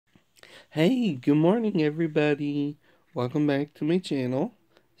Hey, good morning everybody. Welcome back to my channel.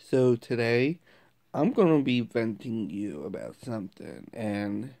 So today I'm going to be venting you about something,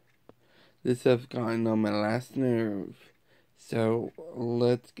 and this has gotten on my last nerve. So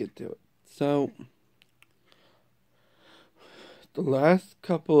let's get to it. So the last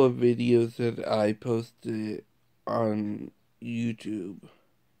couple of videos that I posted on YouTube,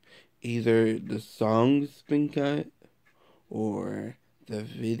 either the song's been cut or the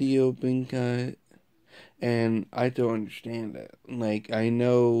video been cut. And I don't understand it. Like, I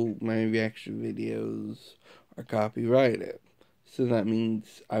know my reaction videos are copyrighted. So that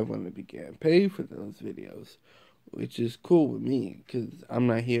means I want to be getting paid for those videos. Which is cool with me, because I'm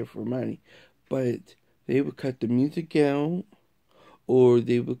not here for money. But they would cut the music out, or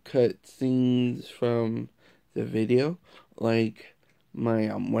they would cut scenes from the video. Like,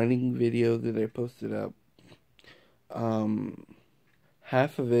 my wedding video that I posted up,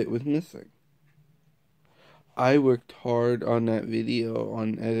 half of it was missing. I worked hard on that video,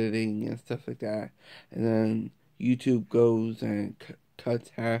 on editing and stuff like that, and then YouTube goes and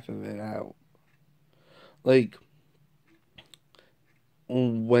cuts half of it out. Like,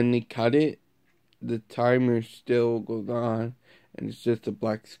 when they cut it, the timer still goes on, and it's just a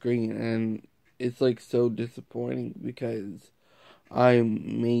black screen, and it's like so disappointing because I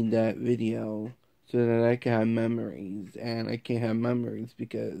made that video so that I can have memories, and I can't have memories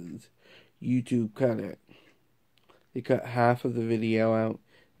because YouTube cut it. They cut half of the video out.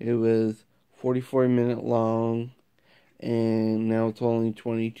 It was 44 minutes long, and now it's only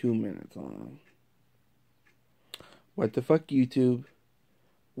 22 minutes long. What the fuck, YouTube?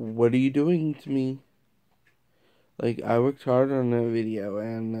 What are you doing to me? Like, I worked hard on that video,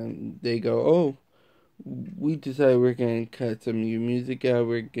 and then they go, oh, we decided we're going to cut some of your music out,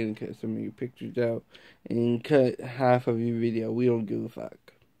 we're going to cut some of your pictures out, and cut half of your video. We don't give a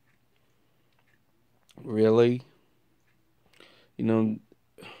fuck. Really? You know,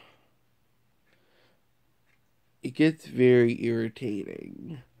 it gets very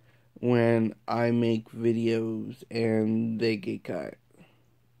irritating when I make videos and they get cut.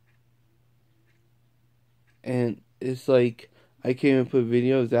 And it's like, I can't even put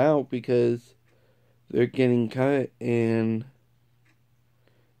videos out because they're getting cut, and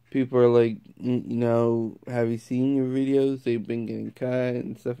people are like, have you seen your videos? They've been getting cut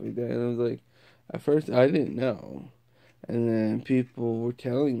and stuff like that. And I was like, at first I didn't know. And then people were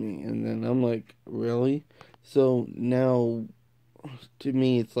telling me, and then I'm like, really? So now, to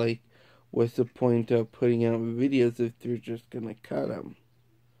me, it's like, what's the point of putting out videos if they're just gonna cut them?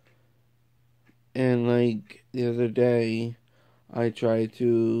 And like, the other day, I tried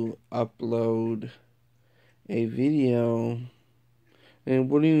to upload a video, and it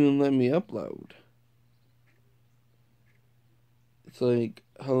wouldn't even let me upload. It's like,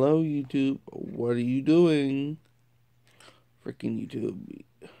 hello YouTube, what are you doing? Freaking YouTube.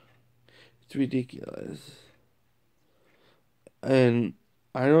 It's ridiculous. And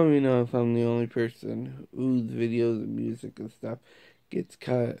I don't even know if I'm the only person whose videos and music and stuff gets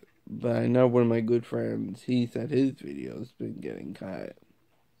cut. But I know one of my good friends, he said his video's been getting cut.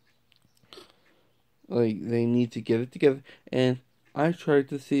 Like, they need to get it together. And I tried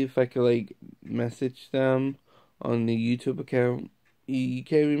to see if I could, like, message them on the YouTube account. You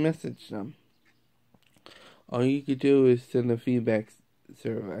can't even message them. All you could do is send a feedback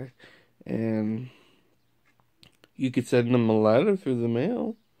survey. And you could send them a letter through the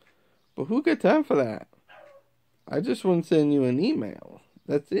mail. But who got time for that? I just want to send you an email.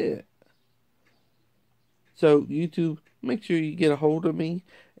 That's it. So, YouTube, make sure you get a hold of me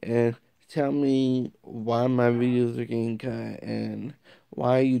and tell me why my videos are getting cut and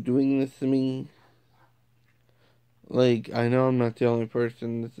why are you doing this to me. Like, I know I'm not the only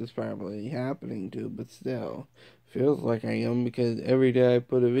person this is probably happening to, but still, feels like I am, because every day I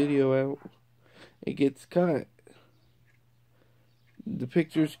put a video out, it gets cut. The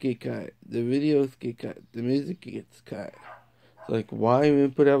pictures get cut, the videos get cut, the music gets cut. It's like, why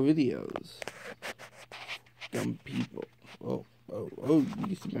even put out videos? Dumb people. Oh, you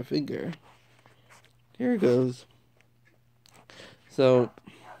can see my finger. Here it goes. So,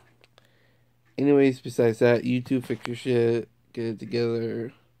 anyways, besides that, YouTube, fix your shit, get it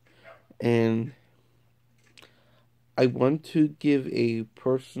together. And I want to give a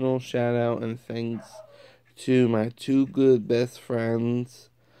personal shout out and thanks to my two good best friends,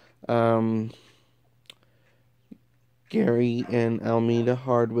 Gary and Almeida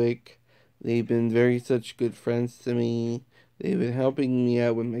Hardwick. They've been such good friends to me. They've been helping me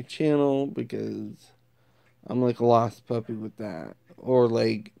out with my channel because I'm like a lost puppy with that. Or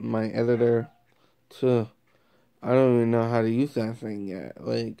like my editor. I don't even know how to use that thing yet.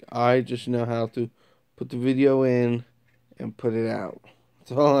 Like, I just know how to put the video in and put it out.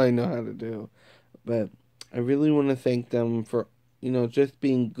 That's all I know how to do. But I really want to thank them for, just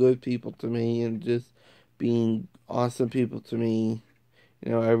being good people to me and just being awesome people to me.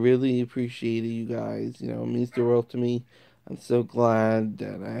 I really appreciate you guys. It means the world to me. I'm so glad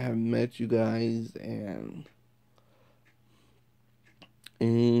that I have met you guys, and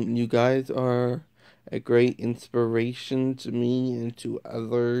you guys are a great inspiration to me and to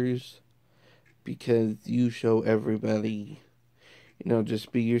others because you show everybody,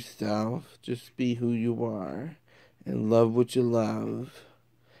 just be yourself, just be who you are, and love what you love,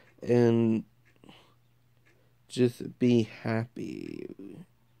 and just be happy,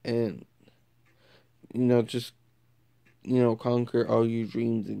 and, just, conquer all your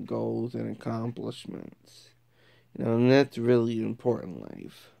dreams and goals and accomplishments. And that's really important in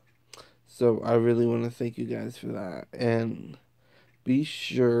life. So I really want to thank you guys for that. And be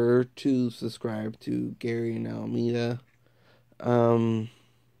sure to subscribe to Gary and Almeida.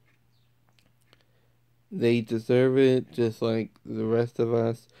 They deserve it just like the rest of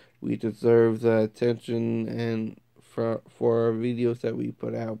us. We deserve the attention and for our videos that we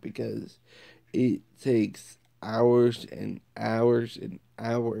put out because it takes hours and hours and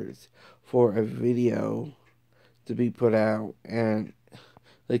hours for a video to be put out, and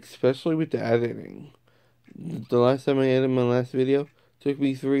like especially with the editing. The last time I edited my last video took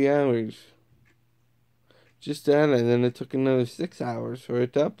me 3 hours just to edit, and then it took another 6 hours for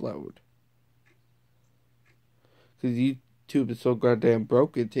it to upload. Because YouTube is so goddamn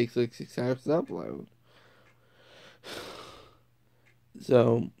broke, it takes like 6 hours to upload.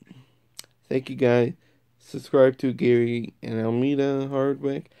 So, thank you guys. Subscribe to Gary and Almeida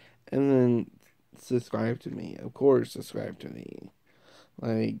Hardwick, and then subscribe to me. Of course, subscribe to me.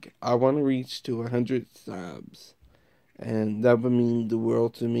 Like, I want to reach to 100 subs, and that would mean the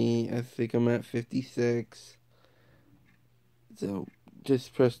world to me. I think I'm at 56. So,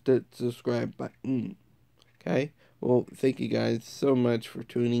 just press that subscribe button. Okay? Well, thank you guys so much for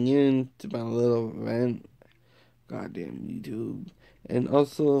tuning in to my little event. Goddamn YouTube. And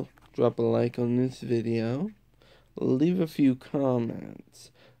also, drop a like on this video. Leave a few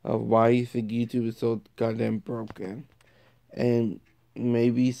comments of why you think YouTube is so goddamn broken. And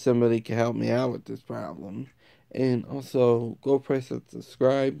maybe somebody can help me out with this problem. And also, go press the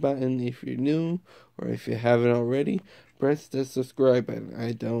subscribe button if you're new, or if you haven't already, press the subscribe button.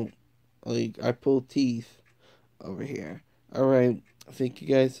 I pull teeth over here. Alright, thank you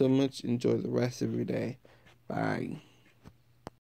guys so much. Enjoy the rest of your day. Bye.